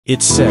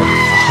It's said a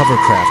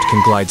hovercraft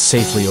can glide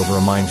safely over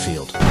a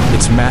minefield.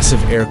 Its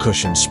massive air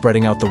cushion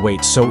spreading out the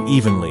weight so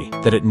evenly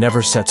that it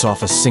never sets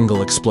off a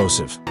single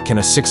explosive. Can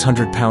a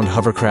 600-pound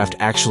hovercraft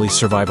actually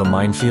survive a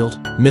minefield?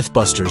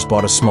 Mythbusters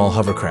bought a small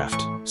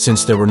hovercraft.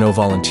 Since there were no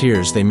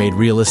volunteers, they made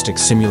realistic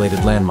simulated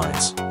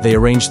landmines. They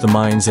arranged the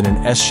mines in an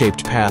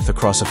S-shaped path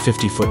across a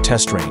 50-foot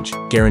test range,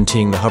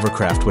 guaranteeing the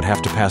hovercraft would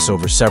have to pass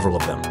over several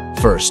of them.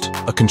 First,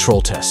 a control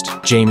test.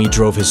 Jamie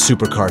drove his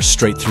supercar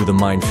straight through the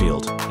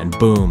minefield, and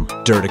boom,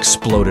 dirt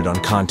exploded on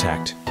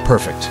contact.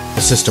 Perfect.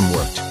 The system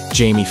worked.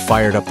 Jamie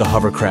fired up the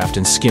hovercraft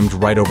and skimmed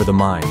right over the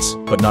mines,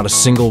 but not a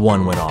single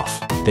one went off.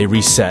 They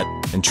reset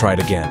and tried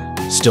again.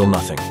 Still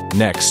nothing.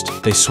 Next,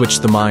 they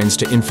switched the mines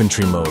to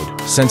infantry mode.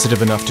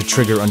 Sensitive enough to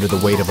trigger under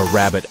the weight of a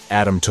rabbit,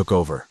 Adam took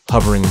over,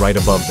 hovering right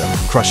above them,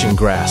 crushing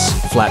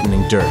grass,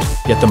 flattening dirt.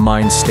 Yet the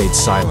mines stayed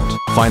silent.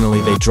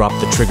 Finally, they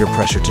dropped the trigger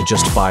pressure to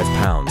just 5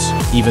 pounds.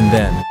 Even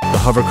then, the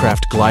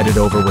hovercraft glided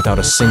over without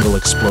a single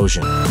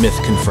explosion. Myth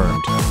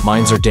confirmed.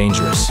 Mines are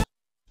dangerous.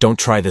 Don't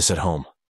try this at home.